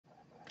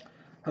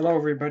Hello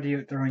everybody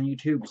out there on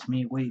YouTube, it's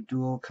me, Wade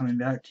Duel, coming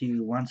back to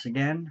you once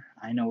again.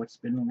 I know it's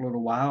been a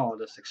little while, I'll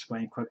just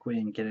explain quickly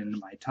and get into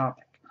my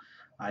topic.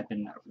 I've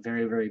been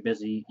very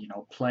busy,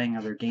 playing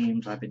other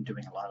games. I've been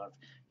doing a lot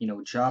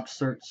of, job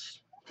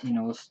search,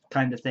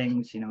 kind of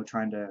things,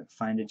 trying to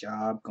find a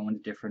job, going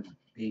to different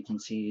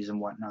agencies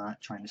and whatnot,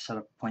 trying to set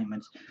up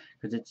appointments,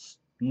 because it's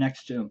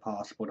next to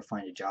impossible to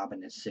find a job in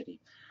this city.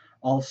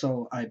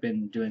 Also, I've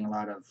been doing a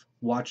lot of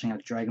watching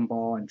of Dragon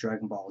Ball and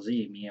Dragon Ball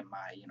Z. Me and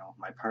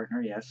my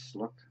partner. Yes,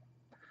 look,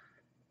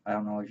 I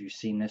don't know if you've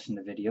seen this in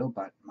the video,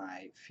 but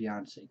my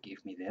fiance gave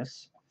me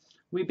this.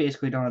 We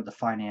basically don't have the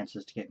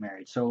finances to get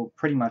married, so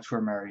pretty much we're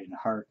married in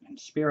heart and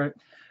spirit,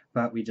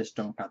 but we just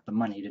don't got the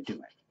money to do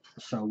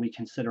it. So we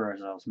consider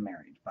ourselves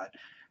married. But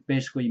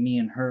basically, me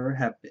and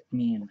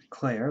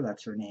Claire,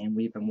 that's her name.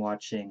 We've been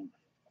watching.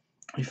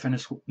 We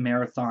finished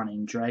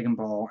marathoning Dragon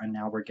Ball, and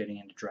now we're getting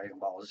into Dragon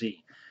Ball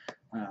Z.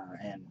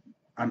 And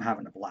I'm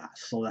having a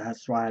blast. So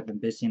that's why I've been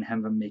busy and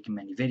haven't been making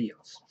many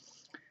videos.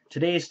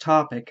 Today's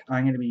topic,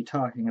 I'm going to be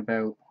talking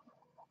about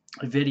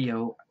a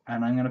video,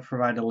 and I'm going to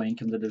provide a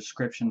link in the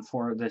description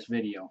for this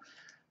video.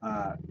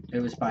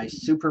 It was by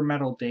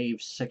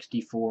supermetaldaves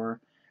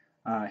 64.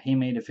 He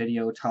made a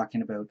video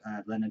talking about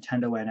the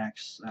Nintendo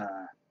NX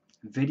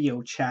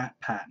video chat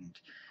patent,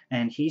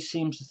 and he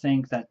seems to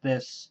think that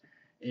this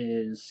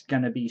is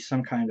going to be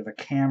some kind of a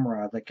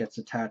camera that gets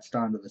attached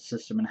onto the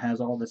system and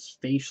has all this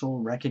facial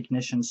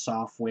recognition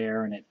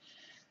software, and it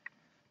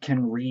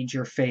can read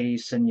your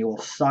face, and you'll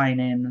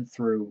sign in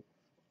through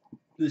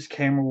this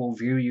camera will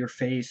view your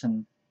face,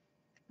 and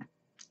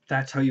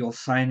that's how you'll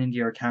sign into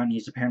your account. And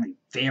he's apparently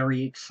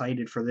very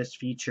excited for this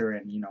feature,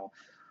 and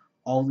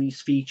all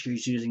these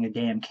features using a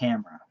damn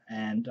camera.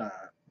 And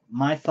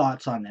my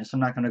thoughts on this,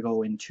 I'm not going to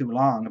go in too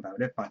long about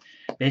it, but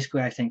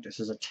basically I think this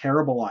is a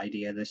terrible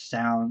idea. This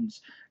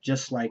sounds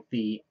just like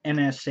the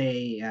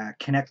NSA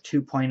Kinect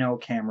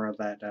 2.0 camera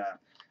that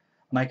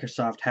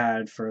Microsoft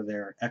had for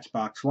their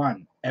Xbox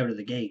One out of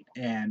the gate,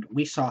 and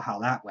we saw how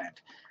that went.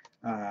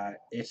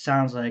 It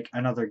sounds like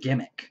another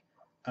gimmick.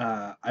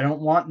 I don't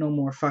want no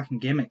more fucking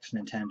gimmicks,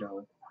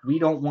 Nintendo. We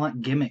don't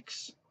want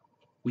gimmicks.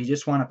 We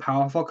just want a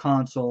powerful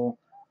console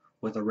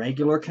with a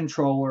regular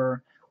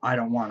controller. I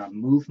don't want to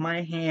move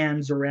my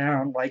hands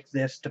around like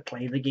this to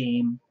play the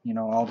game.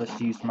 I'll just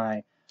use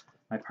my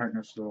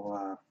partner's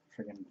little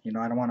friggin'.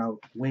 I don't want to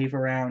wave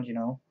around. I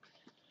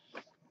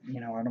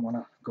don't want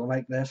to go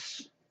like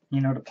this.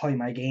 To play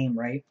my game,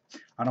 right?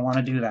 I don't want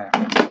to do that.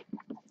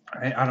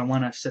 Right? I don't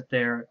want to sit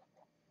there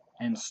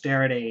and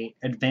stare at a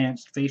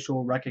advanced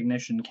facial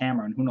recognition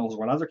camera and who knows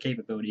what other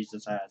capabilities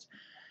this has.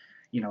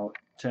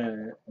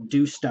 To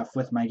do stuff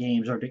with my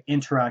games or to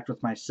interact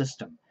with my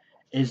system.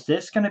 Is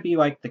this going to be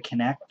like the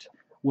Kinect,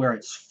 where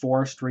it's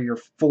forced, where you're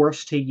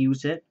forced to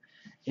use it?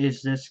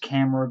 Is this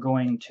camera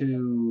going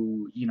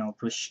to,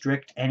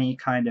 restrict any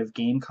kind of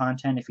game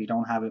content if you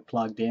don't have it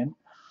plugged in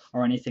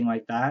or anything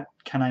like that?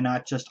 Can I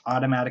not just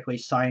automatically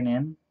sign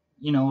in,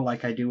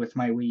 like I do with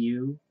my Wii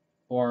U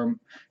or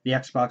the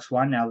Xbox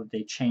One now that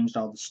they changed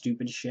all the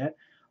stupid shit,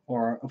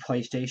 or a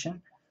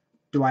PlayStation?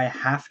 Do I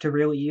have to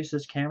really use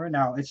this camera?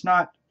 Now, it's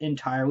not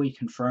entirely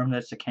confirmed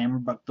that it's a camera,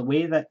 but the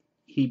way that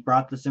he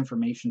brought this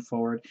information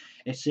forward,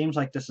 it seems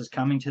like this is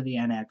coming to the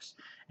NX,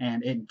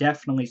 and it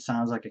definitely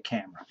sounds like a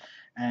camera.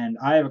 And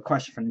I have a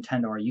question for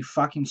Nintendo. Are you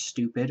fucking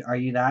stupid? Are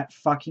you that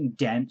fucking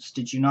dense?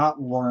 Did you not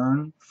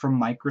learn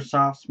from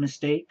Microsoft's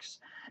mistakes?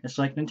 It's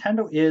like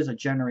Nintendo is a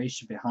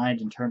generation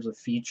behind in terms of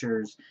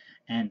features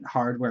and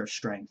hardware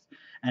strength,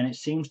 and it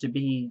seems to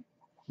be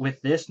with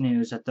this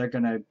news that they're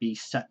going to be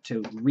set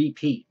to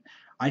repeat.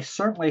 I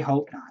certainly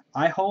hope not.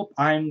 I hope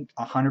I'm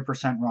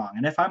 100% wrong.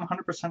 And if I'm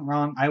 100%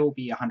 wrong, I will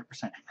be 100%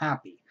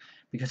 happy,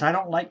 because I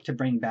don't like to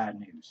bring bad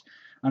news.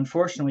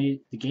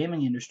 Unfortunately, the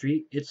gaming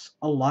industry, it's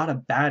a lot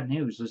of bad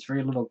news. There's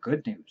very little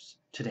good news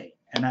today,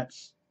 and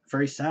that's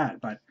very sad.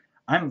 But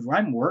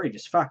I'm worried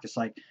as fuck. It's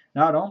like,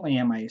 not only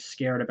am I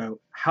scared about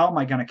how am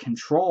I going to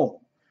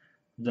control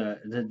the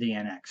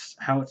NX,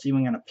 how it's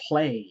even going to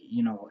play,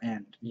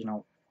 and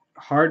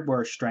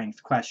hardware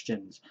strength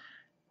questions,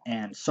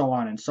 and so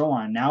on and so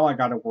on. Now I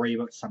got to worry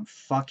about some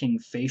fucking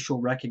facial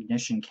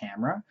recognition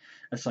camera.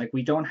 It's like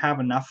we don't have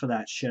enough of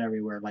that shit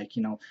everywhere. Like,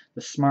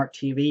 the smart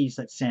TVs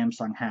that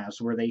Samsung has,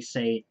 where they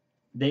say,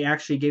 they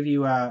actually give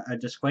you a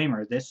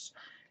disclaimer. This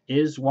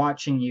is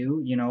watching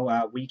you.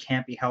 We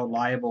can't be held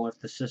liable if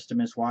the system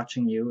is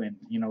watching you, and,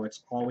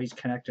 it's always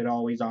connected,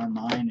 always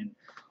online, and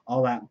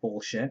all that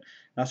bullshit.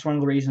 That's one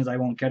of the reasons I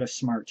won't get a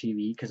smart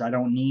TV, because I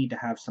don't need to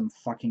have some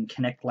fucking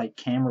Kinect-like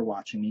camera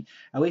watching me.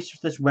 At least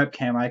with this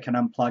webcam, I can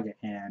unplug it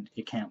and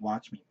it can't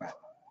watch me. But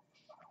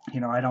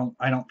I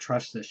don't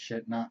trust this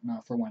shit, not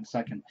for 1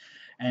 second.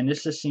 And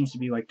this just seems to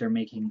be like they're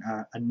making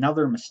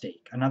another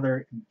mistake,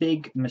 another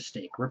big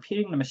mistake,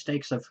 repeating the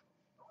mistakes of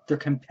their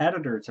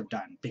competitors have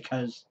done,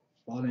 because,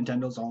 well,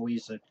 Nintendo's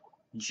always a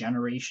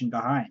generation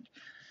behind.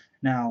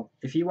 Now,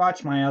 if you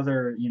watch my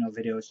other,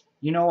 videos,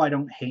 I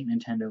don't hate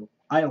Nintendo.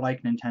 I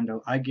like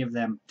Nintendo. I give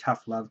them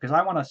tough love because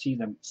I want to see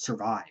them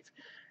survive.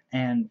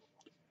 And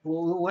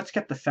well, let's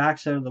get the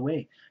facts out of the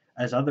way.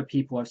 As other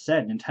people have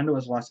said, Nintendo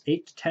has lost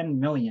 8 to 10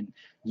 million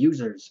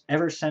users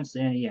ever since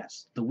the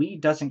NES. The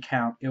Wii doesn't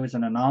count. It was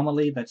an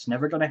anomaly that's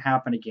never going to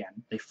happen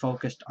again. They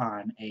focused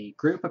on a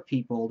group of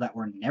people that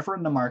were never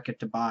in the market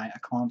to buy a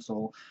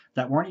console,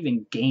 that weren't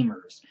even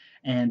gamers,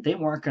 and they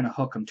weren't going to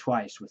hook them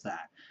twice with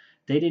that.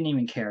 They didn't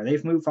even care.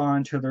 They've moved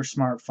on to their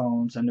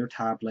smartphones and their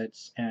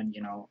tablets and,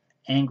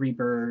 Angry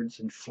Birds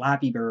and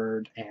Flappy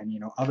Bird and,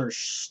 other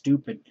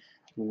stupid,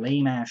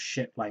 lame ass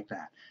shit like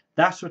that.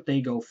 That's what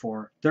they go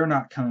for. They're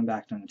not coming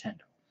back to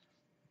Nintendo.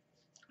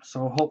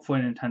 So hopefully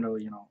Nintendo,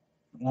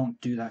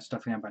 won't do that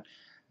stuff again. But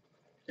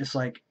it's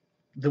like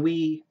the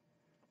Wii,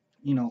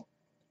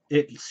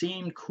 it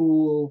seemed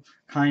cool,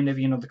 kind of.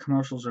 The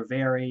commercials are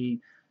very,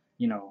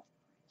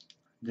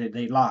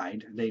 they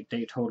lied.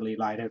 They totally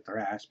lied out their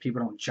ass.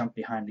 People don't jump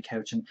behind the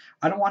couch, and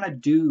I don't want to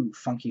do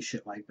funky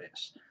shit like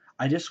this.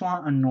 I just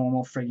want a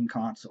normal friggin'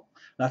 console.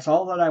 That's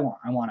all that I want.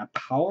 I want a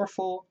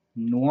powerful,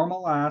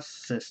 normal ass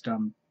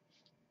system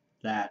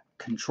that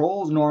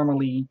controls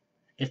normally.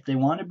 If they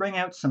want to bring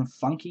out some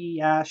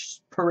funky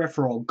ass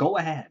peripheral, go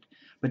ahead,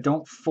 but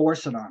don't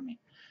force it on me.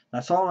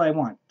 That's all I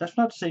want. That's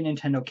not to say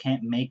Nintendo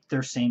can't make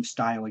their same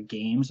style of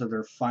games or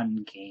their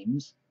fun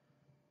games.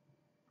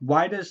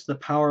 Why does the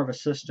power of a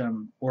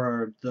system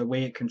or the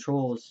way it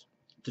controls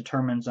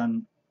determines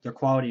on the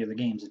quality of the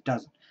games? It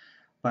doesn't.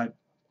 But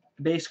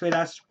basically,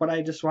 that's what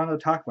I just wanted to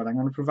talk about. I'm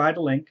going to provide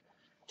a link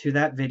to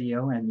that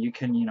video, and you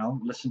can,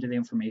 listen to the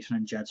information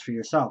and judge for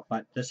yourself.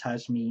 But this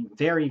has me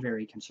very,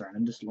 very concerned.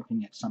 I'm just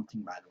looking at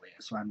something, by the way,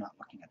 so I'm not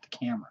looking at the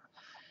camera.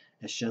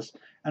 It's just,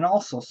 and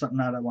also something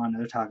that I wanted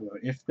to talk about.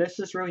 If this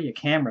is really a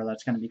camera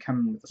that's going to be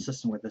coming with a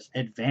system with this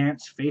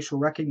advanced facial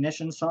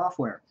recognition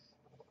software,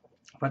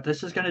 what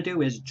this is going to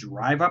do is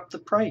drive up the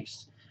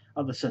price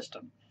of the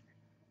system.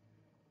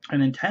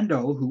 And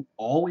Nintendo, who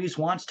always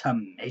wants to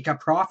make a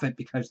profit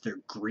because they're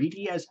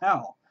greedy as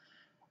hell,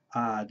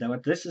 that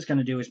what this is going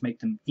to do is make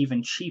them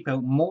even cheap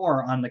out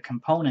more on the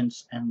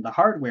components and the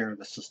hardware of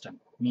the system.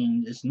 I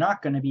mean, it's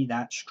not going to be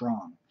that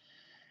strong.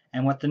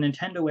 And what the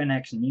Nintendo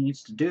NX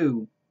needs to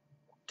do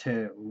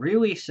to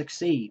really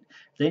succeed,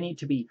 they need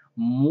to be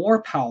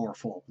more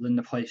powerful than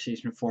the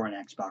PlayStation 4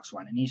 and Xbox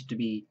One. It needs to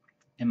be,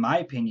 in my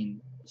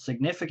opinion,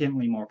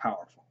 significantly more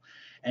powerful.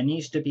 It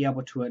needs to be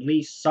able to at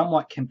least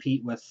somewhat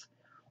compete with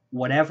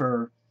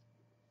whatever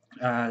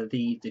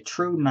the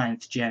true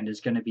 9th gen is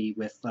going to be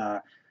with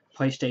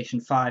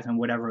PlayStation 5 and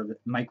whatever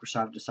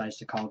Microsoft decides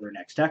to call their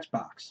next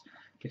Xbox.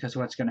 Because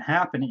what's going to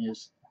happen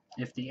is,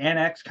 if the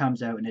NX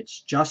comes out and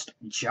it's just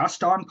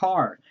on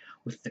par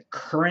with the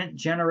current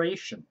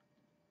generation,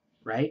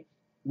 right?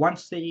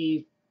 Once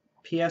the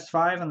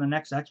PS5 and the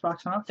next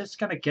Xbox come out, it's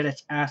going to get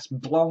its ass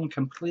blown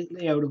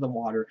completely out of the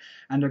water,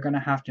 and they're going to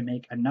have to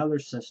make another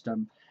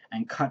system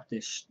and cut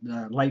the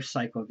life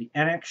cycle of the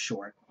NX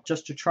short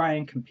just to try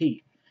and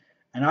compete.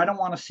 And I don't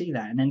want to see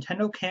that. And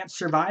Nintendo can't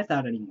survive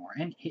that anymore.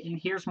 And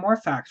here's more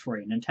facts for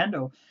you.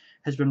 Nintendo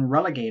has been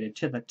relegated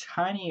to the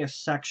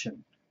tiniest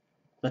section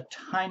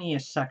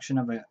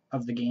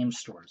of the game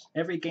stores.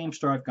 Every game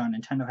store I've gone,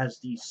 Nintendo has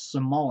the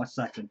smallest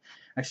section,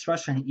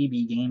 especially in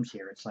EB Games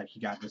here. It's like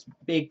you got this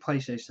big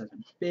PlayStation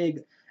section, big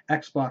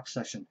Xbox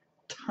section,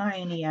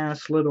 tiny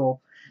ass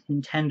little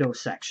Nintendo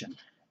section,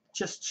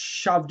 just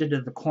shoved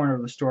into the corner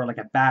of the store like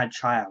a bad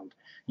child,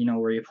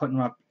 where you're putting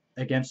them up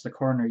against the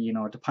corner,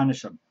 to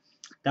punish them.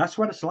 That's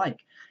what it's like.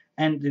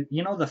 And the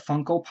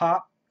Funko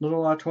Pop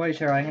little toys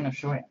here, I'm going to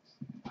show you.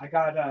 I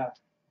got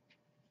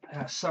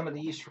some of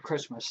these for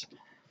Christmas.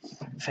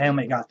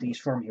 Family got these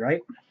for me,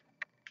 right?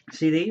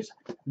 See these?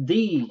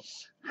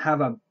 These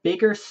have a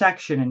bigger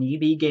section in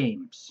EB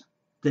Games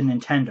than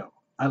Nintendo.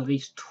 At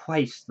least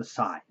twice the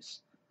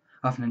size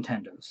of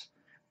Nintendo's.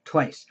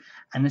 Twice.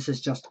 And this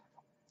is just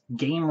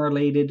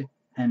game-related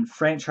and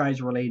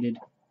franchise-related,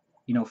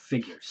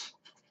 figures.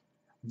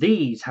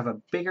 These have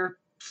a bigger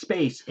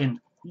space in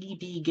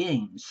EB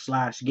Games /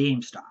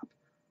 GameStop.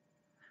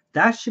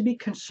 That should be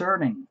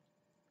concerning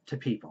to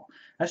people.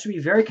 That should be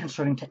very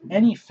concerning to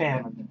any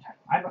fan of Nintendo.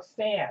 I'm a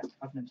fan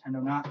of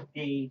Nintendo,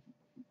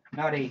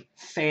 not a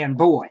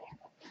fanboy.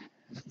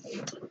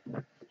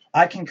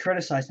 I can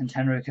criticize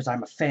Nintendo because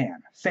I'm a fan.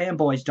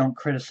 Fanboys don't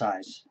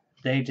criticize.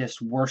 They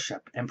just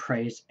worship and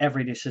praise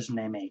every decision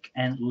they make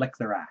and lick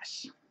their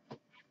ass.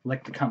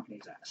 Lick the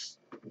company's ass,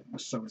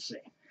 so to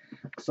say.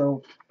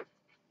 So,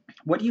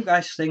 what do you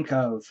guys think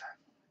of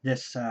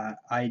this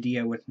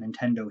idea with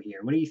Nintendo here?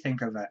 What do you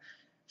think of a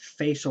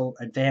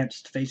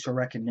advanced facial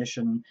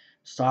recognition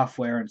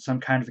software and some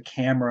kind of a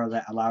camera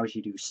that allows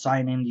you to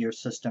sign into your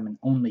system, and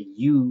only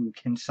you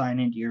can sign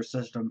into your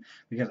system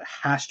because it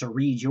has to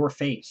read your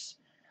face?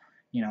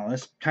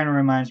 This kind of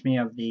reminds me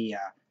of the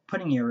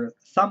putting your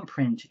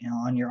thumbprint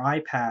on your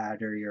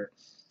iPad or your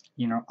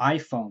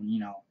iPhone,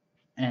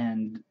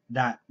 and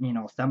that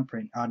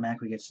thumbprint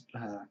automatically gets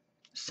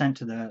sent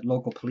to the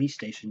local police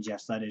stations.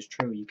 Yes, that is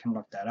true. You can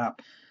look that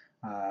up.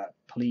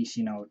 Police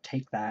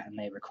take that and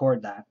they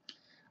record that.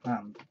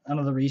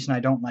 Another reason I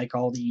don't like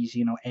all these,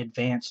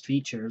 advanced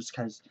features,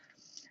 because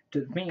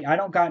to me, I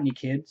don't got any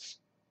kids.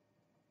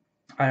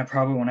 I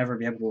probably won't ever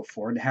be able to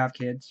afford to have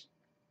kids,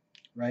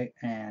 right?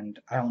 And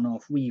I don't know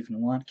if we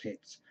even want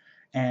kids.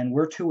 And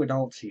we're two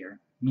adults here,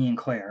 me and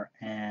Claire,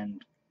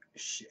 and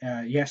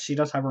yes, she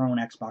does have her own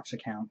Xbox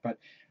account, but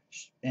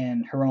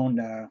and her own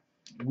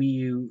Wii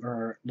U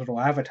or little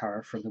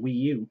avatar for the Wii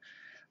U.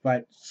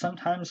 But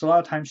sometimes, a lot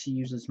of times, she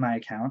uses my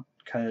account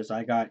because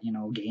I got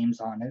games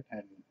on it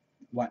and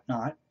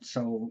whatnot.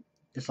 So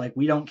it's like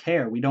we don't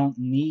care. We don't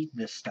need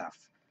this stuff.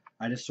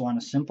 I just want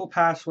a simple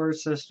password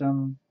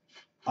system,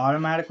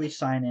 automatically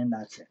sign in.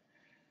 That's it.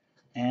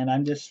 And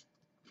I'm just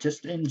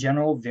in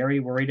general very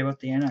worried about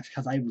the NX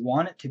because I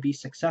want it to be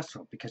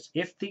successful. Because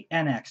if the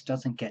NX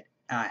doesn't get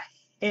a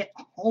hit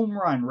home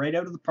run right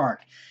out of the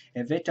park,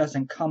 if it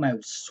doesn't come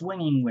out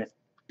swinging with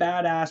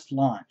badass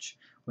launch,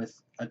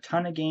 with a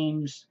ton of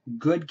games,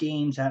 good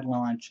games at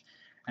launch,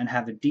 and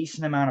have a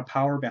decent amount of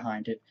power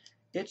behind it,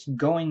 it's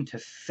going to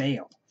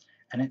fail.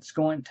 And it's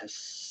going to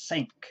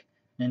sink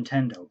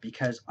Nintendo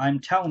because I'm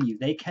telling you,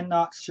 they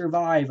cannot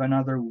survive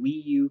another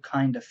Wii U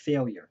kind of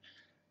failure.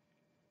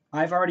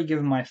 I've already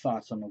given my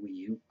thoughts on the Wii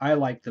U. I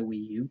like the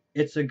Wii U.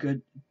 It's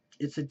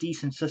a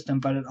decent system,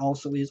 but it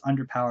also is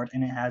underpowered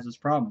and it has its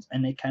problems,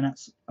 and they cannot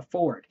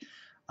afford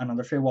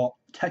another fair. Well,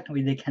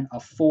 technically they can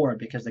afford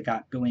because they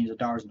got billions of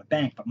dollars in the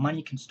bank, but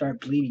money can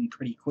start bleeding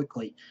pretty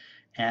quickly,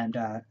 and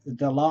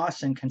the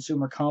loss in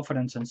consumer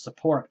confidence and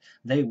support,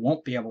 they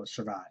won't be able to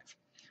survive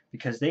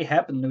because they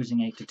have been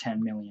losing 8 to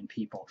 10 million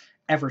people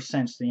ever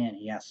since the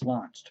NES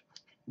launched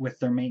with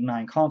their main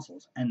 9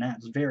 consoles, and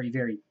that's very,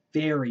 very,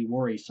 very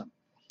worrisome.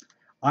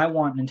 I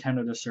want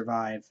Nintendo to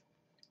survive,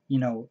 you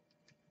know,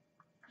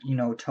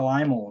 till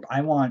I'm old.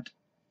 I want,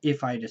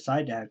 if I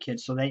decide to have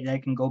kids, so they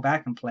can go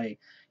back and play,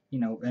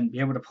 and be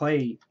able to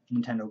play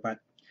Nintendo. But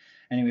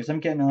anyways,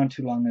 I'm getting on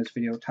too long in this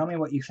video. Tell me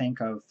what you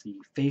think of the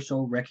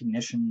facial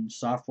recognition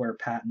software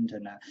patent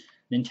and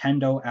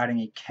Nintendo adding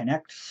a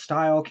Kinect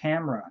style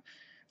camera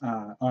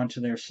onto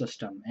their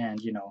system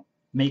and,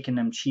 making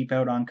them cheap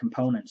out on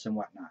components and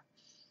whatnot.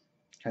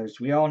 Because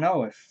we all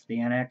know if the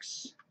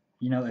NX,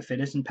 if it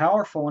isn't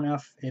powerful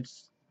enough,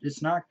 it's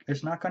not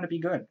going to be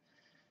good.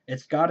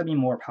 It's got to be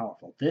more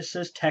powerful. This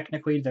is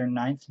technically their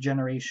 9th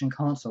generation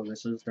console.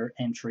 This is their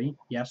entry.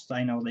 Yes,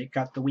 I know they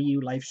got the Wii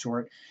U life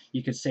short.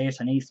 You could say it's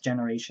an 8th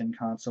generation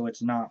console.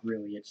 It's not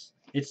really.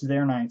 It's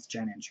their 9th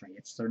gen entry.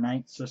 It's their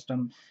 9th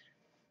system.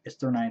 It's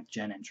their 9th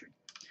gen entry.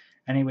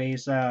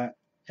 Anyways,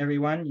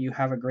 everyone, you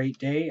have a great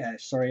day.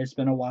 Sorry it's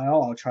been a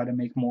while. I'll try to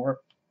make more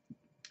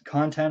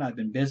content. I've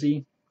been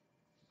busy.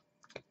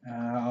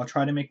 I'll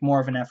try to make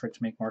more of an effort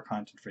to make more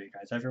content for you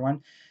guys.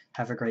 Everyone,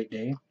 have a great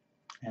day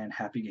and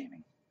happy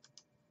gaming.